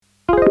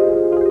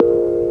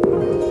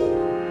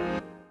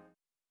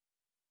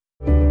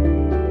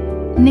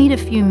Need a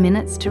few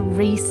minutes to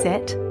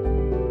reset?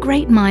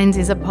 Great Minds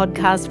is a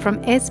podcast from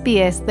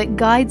SBS that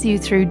guides you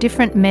through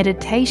different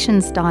meditation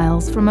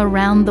styles from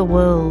around the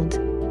world.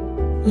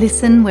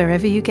 Listen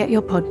wherever you get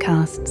your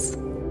podcasts.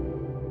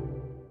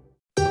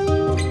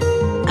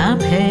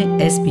 आप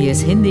हैं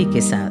SBS Hindi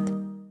के साथ।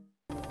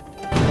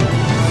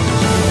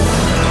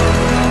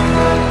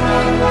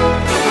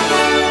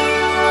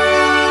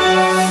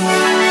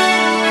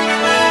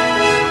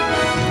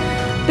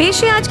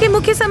 पेश है आज के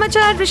मुख्य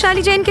समाचार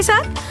विशाली जैन के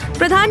साथ।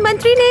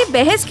 प्रधानमंत्री ने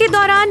बहस के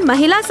दौरान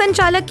महिला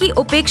संचालक की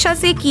उपेक्षा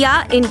से किया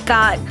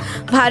इनकार।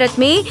 भारत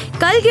में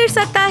कल गिर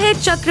सकता है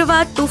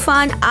चक्रवात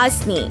तूफान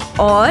आसनी।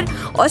 और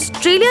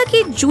ऑस्ट्रेलिया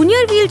की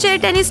जूनियर व्हीलचेयर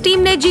टेनिस टीम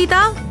ने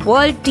जीता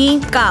वर्ल्ड टीम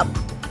कप।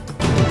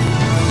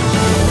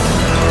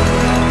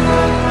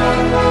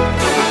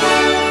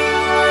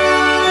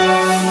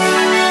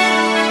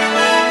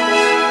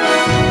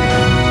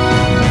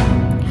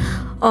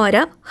 और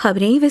अब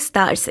खबरें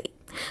विस्तार से।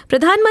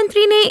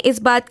 प्रधानमंत्री ने इस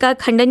बात का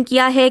खंडन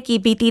किया है कि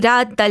बीती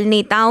रात दल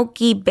नेताओं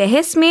की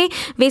बहस में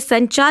वे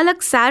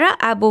संचालक सारा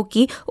एबो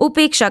की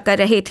उपेक्षा कर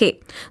रहे थे।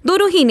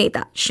 दोनों ही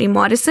नेता श्री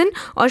मॉरिसन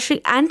और श्री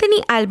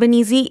एंथनी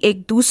एल्बनीजी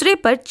एक दूसरे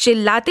पर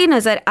चिल्लाते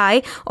नजर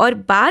आए और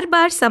बार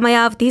बार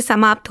समयावधि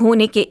समाप्त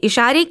होने के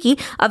इशारे की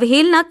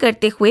अवहेलना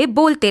करते हुए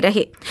बोलते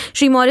रहे।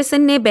 श्री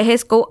मॉरिसन ने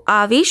बहस को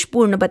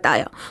आवेशपूर्ण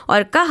बताया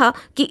और कहा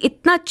कि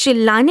इतना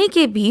चिल्लाने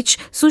के बीच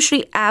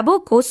सुश्री एबो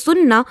को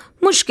सुनना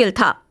मुश्किल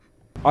था।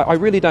 I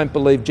really don't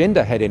believe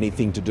gender had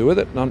anything to do with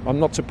it, and I'm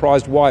not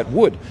surprised why it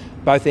would.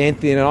 Both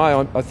Anthony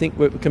and I think,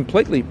 were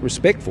completely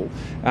respectful,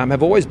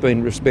 have always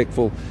been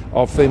respectful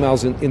of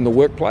females in the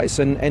workplace,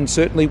 and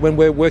certainly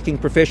when we're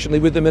working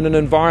professionally with them in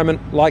an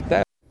environment like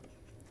that.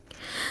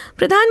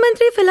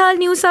 प्रधानमंत्री फिलहाल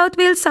new south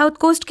Wales south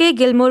coast के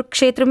Gilmore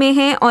क्षेत्र में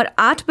हैं और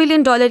 $8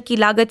 billion की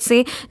लागत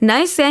से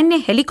नए सैन्य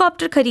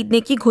हेलीकॉप्टर खरीदने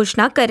की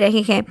घोषणा कर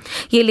रहे हैं।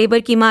 ये लेबर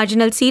की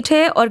मार्जिनल सीट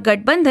है और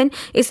गठबंधन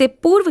इसे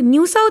पूर्व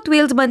न्यू साउथ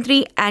वेल्स मंत्री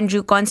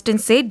एंड्रू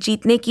कॉन्स्टेंस से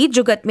जीतने की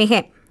जुगत में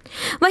है।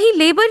 वहीं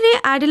लेबर ने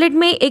एडिलेड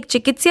में एक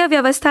चिकित्सा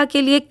व्यवस्था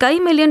के लिए कई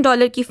 $1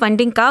 मिलियन की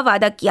फंडिंग का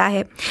वादा किया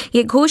है।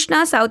 ये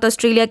घोषणा साउथ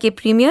ऑस्ट्रेलिया के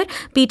प्रीमियर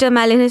पीटर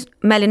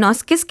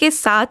मैलिनोस्किस के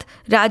साथ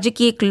राज्य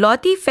की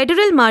इकलौती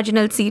फेडरल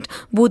मार्जिनल सीट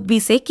बूथबी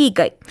से की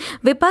गई।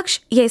 विपक्ष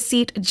यह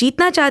सीट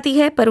जीतना चाहती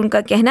है, पर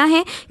उनका कहना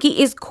है कि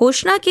इस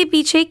घोषणा के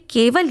पीछे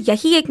केवल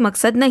यही एक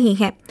मकसद नहीं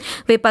है।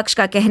 विपक्ष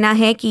का कहना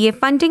है कि ये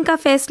फंडिंग का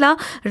फैसला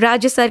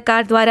राज्य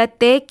सरकार द्वारा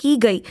तय की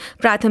गई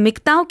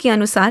प्राथमिकताओं के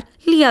अनुसार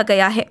लिया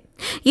गया है।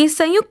 ये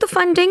संयुक्त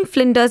फंडिंग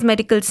फ्लिंडर्स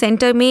मेडिकल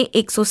सेंटर में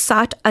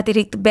 160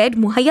 अतिरिक्त बेड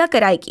मुहैया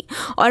कराएगी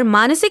और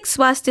मानसिक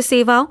स्वास्थ्य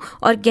सेवाओं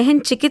और गहन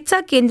चिकित्सा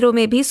केंद्रों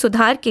में भी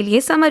सुधार के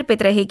लिए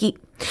समर्पित रहेगी।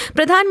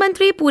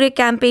 प्रधानमंत्री पूरे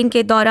कैंपेन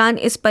के दौरान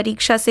इस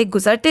परीक्षा से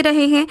गुजरते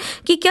रहे हैं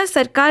कि क्या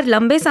सरकार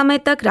लंबे समय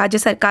तक राज्य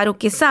सरकारों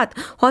के साथ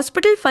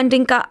हॉस्पिटल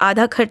फंडिंग का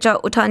आधा खर्चा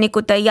उठाने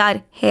को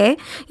तैयार है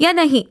या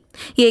नहीं।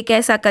 ये एक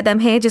ऐसा कदम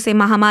है जिसे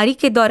महामारी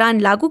के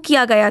दौरान लागू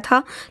किया गया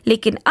था,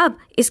 लेकिन अब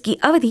इसकी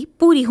अवधि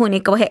पूरी होने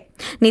को है।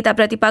 नेता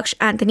प्रतिपक्ष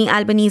एंथनी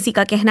एल्बनीजी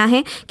का कहना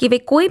है कि वे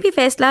कोई भी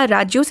फैसला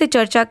राज्यों से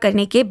चर्चा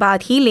करने के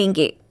बाद ही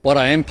लेंगे। What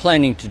I am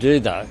planning to do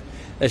though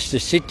is to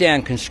sit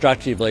down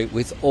constructively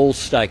with all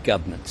state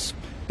governments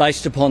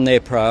based upon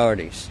their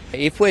priorities.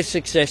 If we're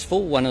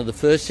successful, one of the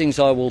first things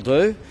I will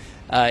do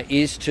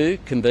is to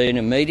convene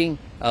a meeting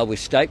with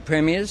state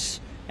premiers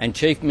and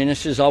chief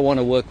ministers. I want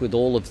to work with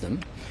all of them,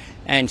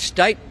 and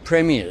state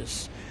premiers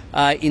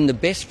are in the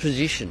best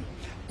position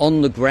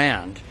on the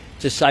ground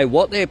to say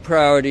what their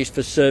priorities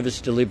for service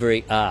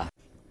delivery are.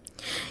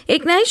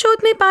 एक नए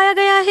शोध में पाया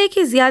गया है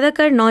कि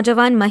ज्यादातर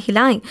नौजवान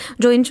महिलाएं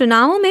जो इन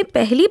चुनावों में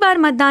पहली बार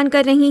मतदान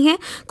कर रही हैं,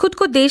 खुद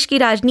को देश की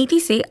राजनीति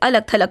से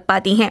अलग थलग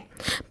पाती हैं।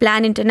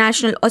 प्लान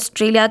इंटरनेशनल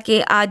ऑस्ट्रेलिया के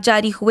आज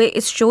जारी हुए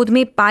इस शोध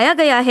में पाया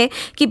गया है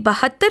कि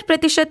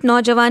 72%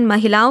 नौजवान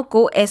महिलाओं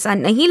को ऐसा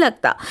नहीं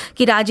लगता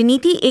कि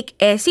राजनीति एक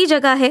ऐसी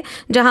जगह है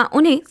जहां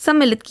उन्हें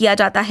सम्मिलित किया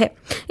जाता है।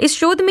 इस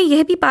शोध में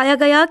यह भी पाया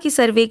गया कि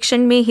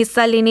सर्वेक्षण में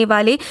हिस्सा लेने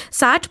वाले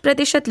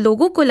 60%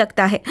 लोगों को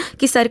लगता है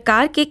कि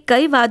सरकार के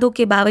कई वादों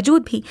के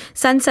बावजूद भी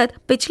संसद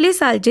पिछले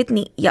साल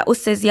जितनी या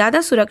उससे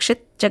ज्यादा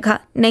सुरक्षित जगह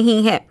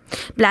नहीं है।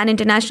 प्लान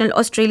इंटरनेशनल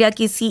ऑस्ट्रेलिया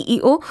की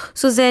सीईओ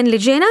सुजैन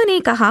लिजेना ने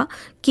कहा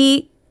कि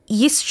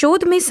इस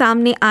शोध में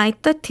सामने आए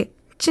तथ्य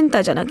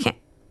चिंताजनक हैं।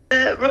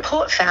 The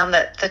report found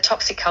that the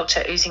toxic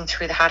culture oozing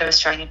through the heart of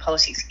Australian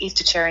politics is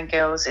deterring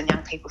girls and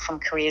young people from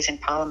careers in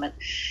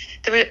Parliament.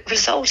 The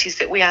result is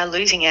that we are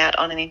losing out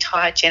on an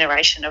entire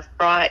generation of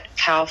bright,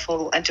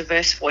 powerful and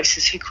diverse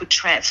voices who could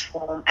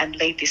transform and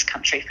lead this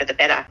country for the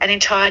better. An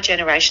entire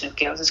generation of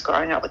girls is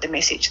growing up with the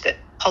message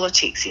that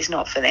politics is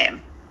not for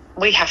them.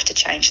 We have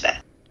to change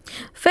that.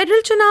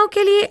 Federal चुनाव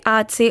के लिए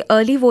आज से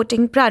early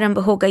voting प्रारंभ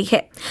हो गई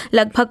है।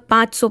 लगभग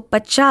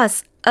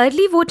 550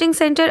 अर्ली वोटिंग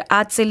सेंटर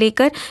आज से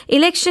लेकर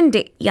इलेक्शन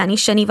डे यानी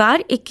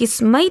शनिवार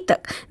 21 मई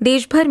तक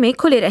देश भर में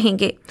खुले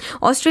रहेंगे।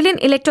 ऑस्ट्रेलियन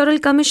इलेक्टोरल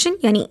कमीशन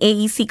यानी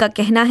AEC का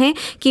कहना है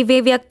कि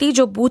वे व्यक्ति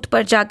जो बूथ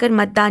पर जाकर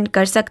मतदान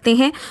कर सकते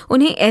हैं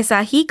उन्हें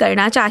ऐसा ही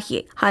करना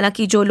चाहिए।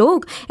 हालांकि जो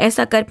लोग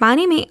ऐसा कर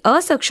पाने में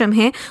असक्षम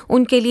हैं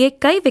उनके लिए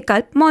कई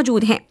विकल्प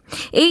मौजूद हैं।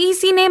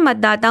 AEC ने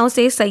मतदाताओं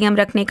से संयम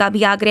रखने का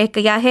भी आग्रह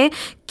किया है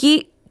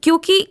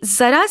क्योंकि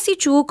जरा सी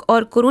चूक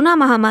और कोरोना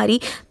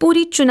महामारी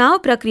पूरी चुनाव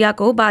प्रक्रिया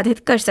को बाधित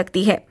कर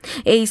सकती है।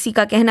 AEC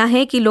का कहना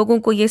है कि लोगों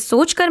को ये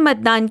सोचकर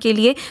मतदान के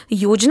लिए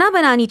योजना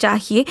बनानी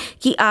चाहिए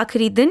कि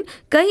आखिरी दिन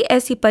कई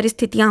ऐसी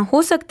परिस्थितियां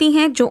हो सकती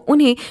हैं जो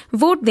उन्हें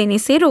वोट देने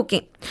से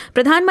रोकें।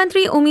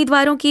 प्रधानमंत्री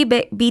उम्मीदवारों की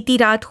बीती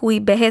रात हुई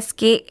बहस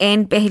के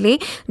ऐन पहले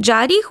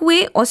जारी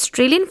हुए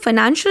ऑस्ट्रेलियन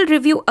फाइनेंशियल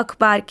रिव्यू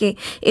अखबार के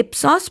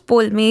इप्सॉस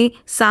पोल में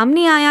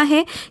सामने आया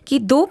है कि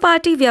 2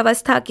 पार्टी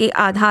व्यवस्था के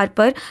आधार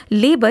पर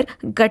लेबर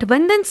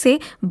गठबंधन से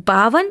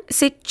 52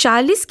 से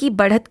 40 की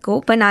बढ़त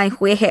को बनाए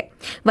हुए है।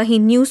 वहीं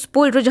न्यूज़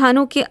पोल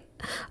रुझानों के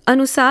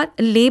अनुसार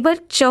लेबर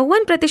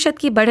 54%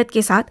 की बढ़त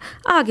के साथ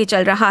आगे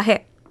चल रहा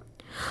है।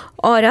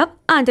 और अब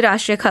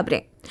अंतर्राष्ट्रीय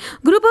खबरें।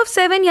 ग्रुप ऑफ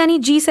 7 यानी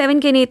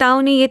G7 के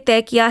नेताओं ने यह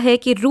तय किया है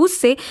कि रूस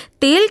से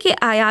तेल के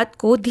आयात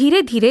को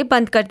धीरे धीरे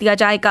बंद कर दिया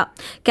जाएगा।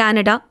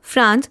 Canada,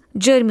 France,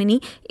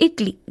 Germany,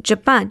 Italy,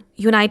 Japan,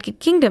 United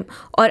kingdom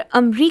और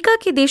अमेरिका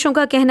के देशों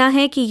का कहना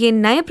है कि ये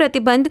नए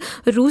प्रतिबंध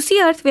रूसी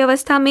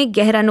अर्थव्यवस्था में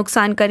गहरा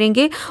नुकसान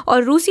करेंगे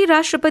और रूसी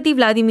राष्ट्रपति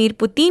व्लादिमीर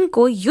पुतिन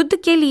को युद्ध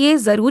के लिए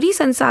जरूरी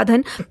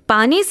संसाधन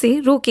पाने से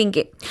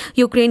रोकेंगे।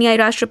 यूक्रेनियाई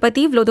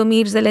राष्ट्रपति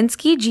व्लादिमीर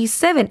ज़ेलेंस्की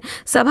G7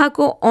 सभा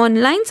को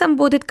ऑनलाइन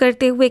संबोधित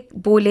करते हुए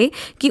बोले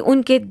कि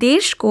उनके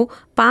देश को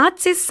 5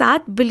 से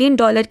 7 बिलियन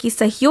डॉलर की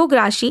सहयोग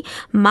राशि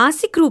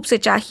मासिक रूप से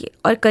चाहिए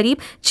और करीब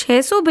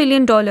 $600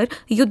 बिलियन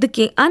युद्ध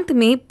के अंत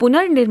में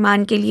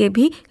पुनर्निर्माण के लिए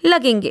भी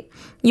लगेंगे।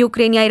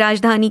 यूक्रेनियाई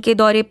राजधानी के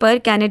दौरे पर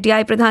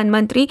कनाडियाई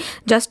प्रधानमंत्री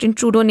जस्टिन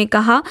ट्रूडो ने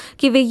कहा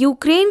कि वे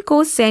यूक्रेन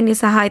को सैन्य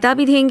सहायता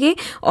भी देंगे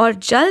और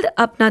जल्द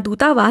अपना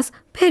दूतावास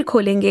फिर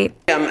खोलेंगे।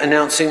 I'm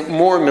announcing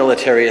more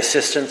military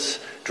assistance,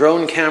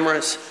 drone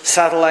cameras,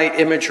 satellite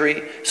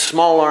imagery,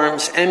 small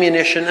arms,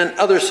 ammunition and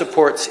other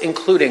supports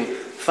including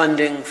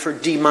funding for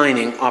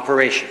demining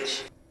operations.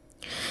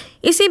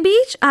 इसी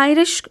बीच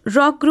आयरिश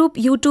रॉक ग्रुप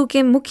U2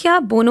 के मुखिया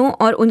बोनो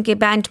और उनके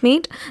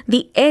बैंडमेट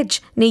द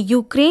एज ने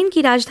यूक्रेन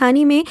की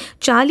राजधानी में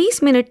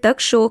 40 मिनट तक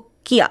शो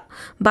किया।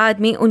 बाद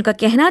में उनका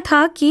कहना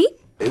था कि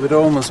It would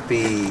almost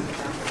be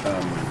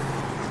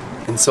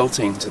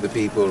insulting to the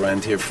people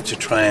around here to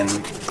try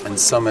and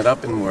sum it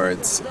up in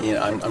words. You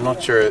know, I'm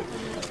not sure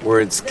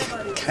words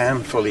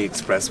can fully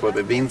express what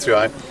they've been through.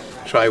 I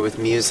try with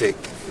music.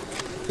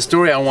 The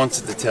story I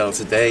wanted to tell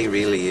today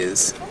really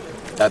is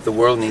that the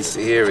world needs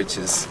to hear, which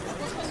is,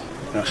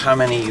 you know, how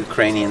many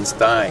Ukrainians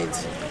died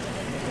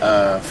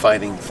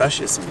fighting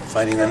fascism,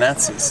 fighting the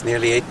Nazis.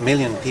 Nearly 8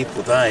 million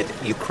people died,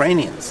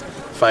 Ukrainians,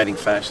 fighting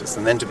fascists,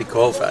 and then to be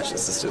called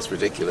fascists is just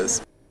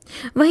ridiculous.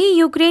 वहीं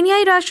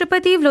यूक्रेनियाई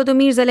राष्ट्रपति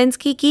Vladimir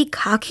Zelensky की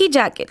खाकी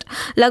jacket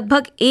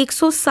लगभग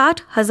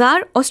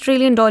 160,000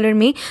 Australian dollar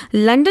में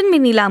London में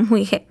नीलाम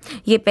हुई है।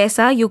 ये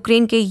पैसा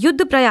यूक्रेन के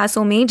युद्ध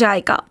प्रयासों में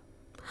जाएगा।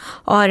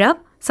 और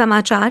अब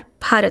समाचार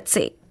भारत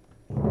से।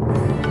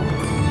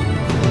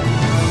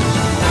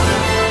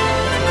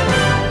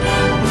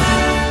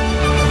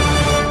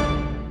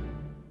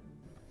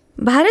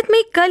 भारत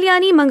में कल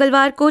यानी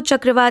मंगलवार को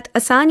चक्रवात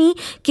असानी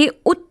के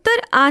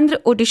उत्तर आंध्र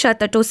ओडिशा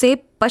तटों से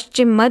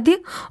पश्चिम मध्य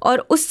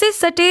और उससे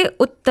सटे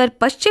उत्तर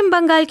पश्चिम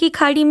बंगाल की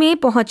खाड़ी में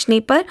पहुंचने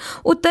पर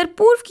उत्तर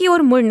पूर्व की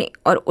ओर मुड़ने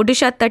और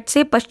ओडिशा तट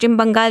से पश्चिम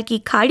बंगाल की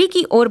खाड़ी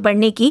की ओर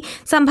बढ़ने की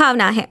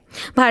संभावना है।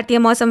 भारतीय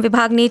मौसम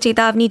विभाग ने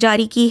चेतावनी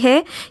जारी की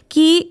है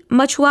कि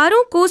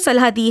मछुआरों को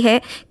सलाह दी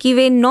है कि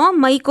वे 9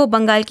 मई को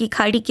बंगाल की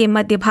खाड़ी के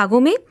मध्य भागों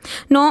में,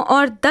 9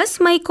 और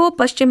 10 मई को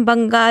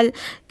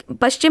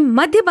पश्चिम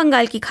मध्य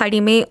बंगाल की खाड़ी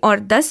में और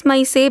 10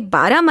 मई से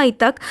 12 मई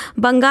तक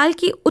बंगाल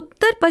की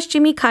उत्तर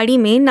पश्चिमी खाड़ी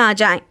में ना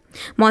जाएं।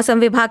 मौसम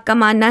विभाग का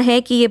मानना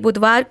है कि ये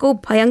बुधवार को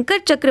भयंकर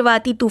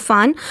चक्रवाती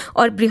तूफान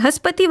और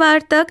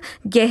बृहस्पतिवार तक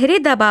गहरे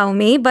दबाव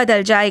में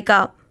बदल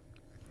जाएगा।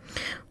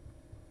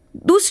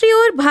 दूसरी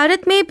ओर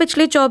भारत में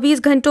पिछले 24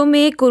 घंटों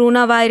में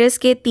कोरोना वायरस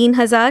के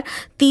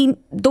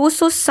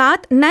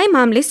 3,207 नए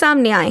मामले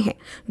सामने आए हैं,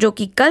 जो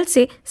कि कल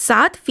से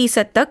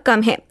 7% तक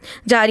कम है।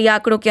 जारी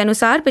आंकड़ों के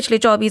अनुसार पिछले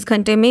 24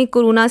 घंटे में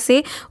कोरोना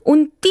से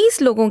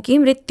 29 लोगों की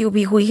मृत्यु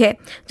भी हुई है,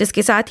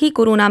 जिसके साथ ही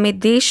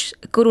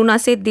कोरोना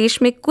से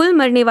देश में कुल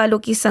मरने वालों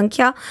की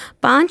संख्या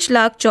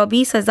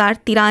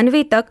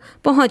 5,24,093 तक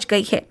पहुंच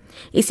गई है।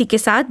 इसी के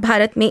साथ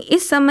भारत में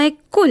इस समय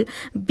कुल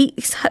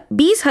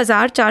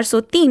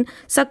 20,403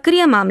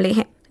 सक्रिय मामले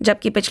हैं,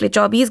 जबकि पिछले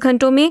 24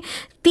 घंटों में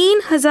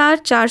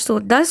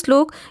 3,410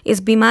 लोग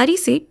इस बीमारी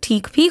से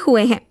ठीक भी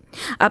हुए हैं।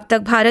 अब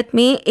तक भारत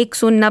में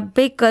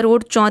 190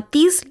 करोड़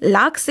 34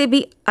 लाख से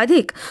भी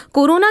अधिक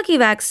कोरोना की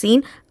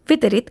वैक्सीन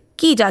वितरित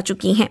की जा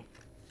चुकी हैं।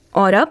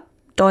 और अब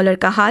डॉलर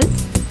का हाल।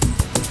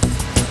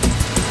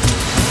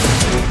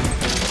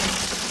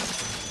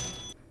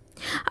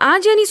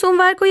 आज यानी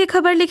सोमवार को ये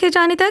खबर लिखे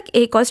जाने तक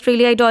एक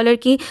ऑस्ट्रेलियाई डॉलर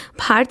की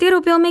भारतीय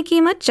रुपयों में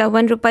कीमत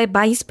 54 रुपये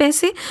 22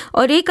 पैसे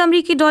और एक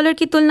अमरीकी डॉलर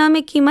की तुलना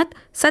में कीमत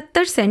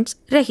 70 सेंट्स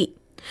रही।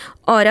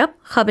 और अब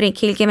खबरें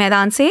खेल के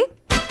मैदान से।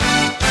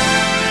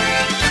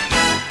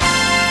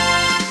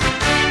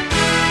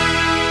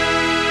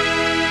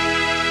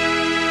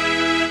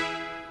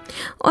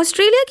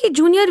 ऑस्ट्रेलिया की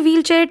जूनियर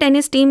व्हीलचेयर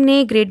टेनिस टीम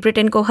ने ग्रेट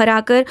ब्रिटेन को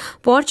हराकर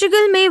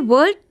पोर्चुगल में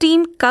वर्ल्ड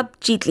टीम कप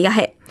जीत लिया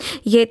है।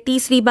 ये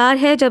तीसरी बार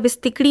है जब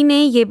इस तिकड़ी ने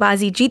ये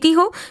बाजी जीती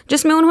हो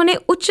जिसमें उन्होंने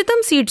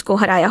उच्चतम सीड्स को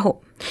हराया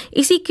हो।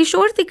 इसी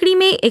किशोर तिकड़ी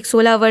में एक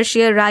 16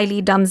 वर्षीय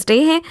रायली डम्सडे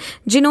हैं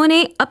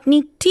जिन्होंने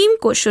अपनी टीम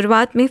को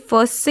शुरुआत में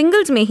फर्स्ट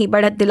सिंगल्स में ही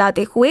बढ़त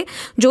दिलाते हुए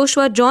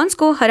जोशुआ जॉन्स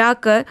को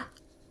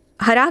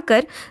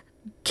हराकर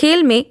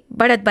खेल में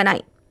बढ़त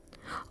बनाई।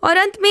 और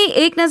अंत में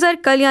एक नज़र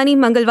कल यानी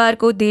मंगलवार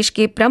को देश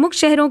के प्रमुख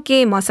शहरों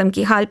के मौसम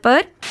की हाल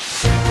पर।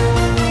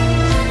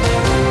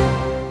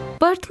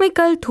 पर्थ में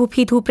कल धूप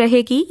ही धूप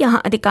रहेगी। यहां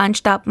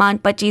अधिकांश तापमान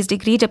 25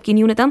 डिग्री जबकि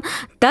न्यूनतम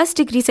 10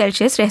 डिग्री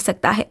सेल्सियस रह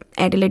सकता है।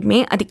 एडिलेड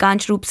में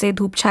अधिकांश रूप से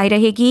धूप छाई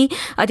रहेगी।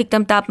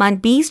 अधिकतम तापमान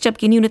 20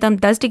 जबकि न्यूनतम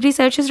 10 डिग्री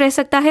सेल्सियस रह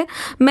सकता है।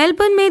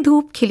 मेलबर्न में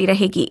धूप खिली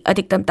रहेगी।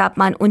 अधिकतम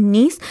तापमान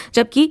 19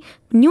 जबकि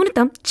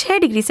न्यूनतम 6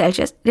 डिग्री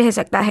सेल्सियस रह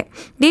सकता है।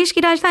 देश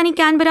की राजधानी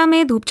कैनबरा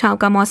में धूप छांव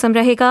का मौसम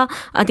रहेगा।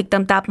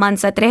 अधिकतम तापमान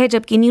 17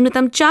 जबकि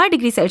न्यूनतम 4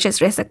 डिग्री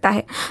सेल्सियस रह सकता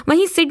है।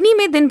 वहीं सिडनी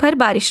में दिन भर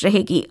बारिश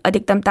रहेगी।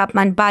 अधिकतम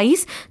तापमान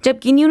 22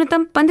 जबकि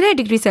न्यूनतम 15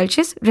 डिग्री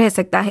सेल्सियस रह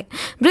सकता है।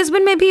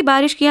 ब्रिस्बेन में भी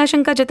बारिश की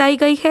आशंका जताई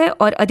गई है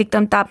और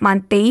अधिकतम तापमान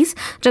 23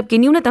 जबकि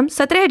न्यूनतम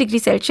 17 डिग्री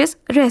सेल्सियस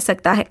रह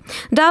सकता है।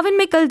 डार्विन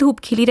में कल धूप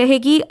खिली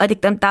रहेगी।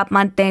 अधिकतम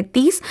तापमान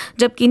 33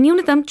 जबकि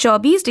न्यूनतम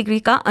 24 डिग्री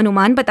का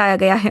अनुमान बताया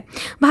गया है।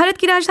 भारत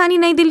की राजधानी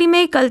नई दिल्ली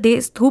में कल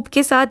तेज धूप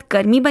के साथ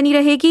गर्मी बनी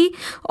रहेगी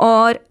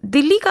और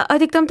दिल्ली का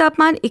अधिकतम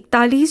तापमान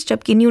 41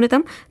 जबकि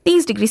न्यूनतम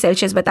 30 डिग्री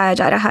सेल्सियस बताया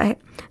जा रहा है।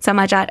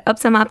 समाचार अब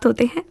समाप्त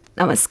होते हैं।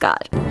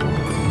 नमस्कार।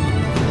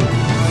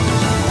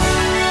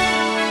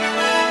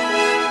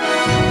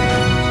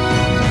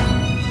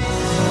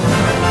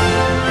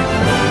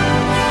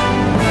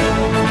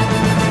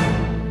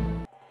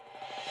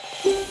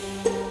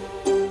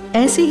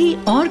 ऐसी ही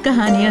और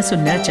कहानियां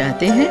सुनना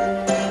चाहते हैं?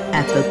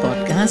 Apple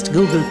podcast,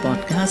 Google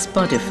podcast,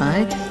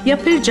 Spotify या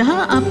फिर जहां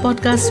आप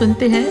पॉडकास्ट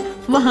सुनते हैं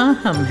वहां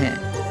हम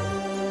हैं।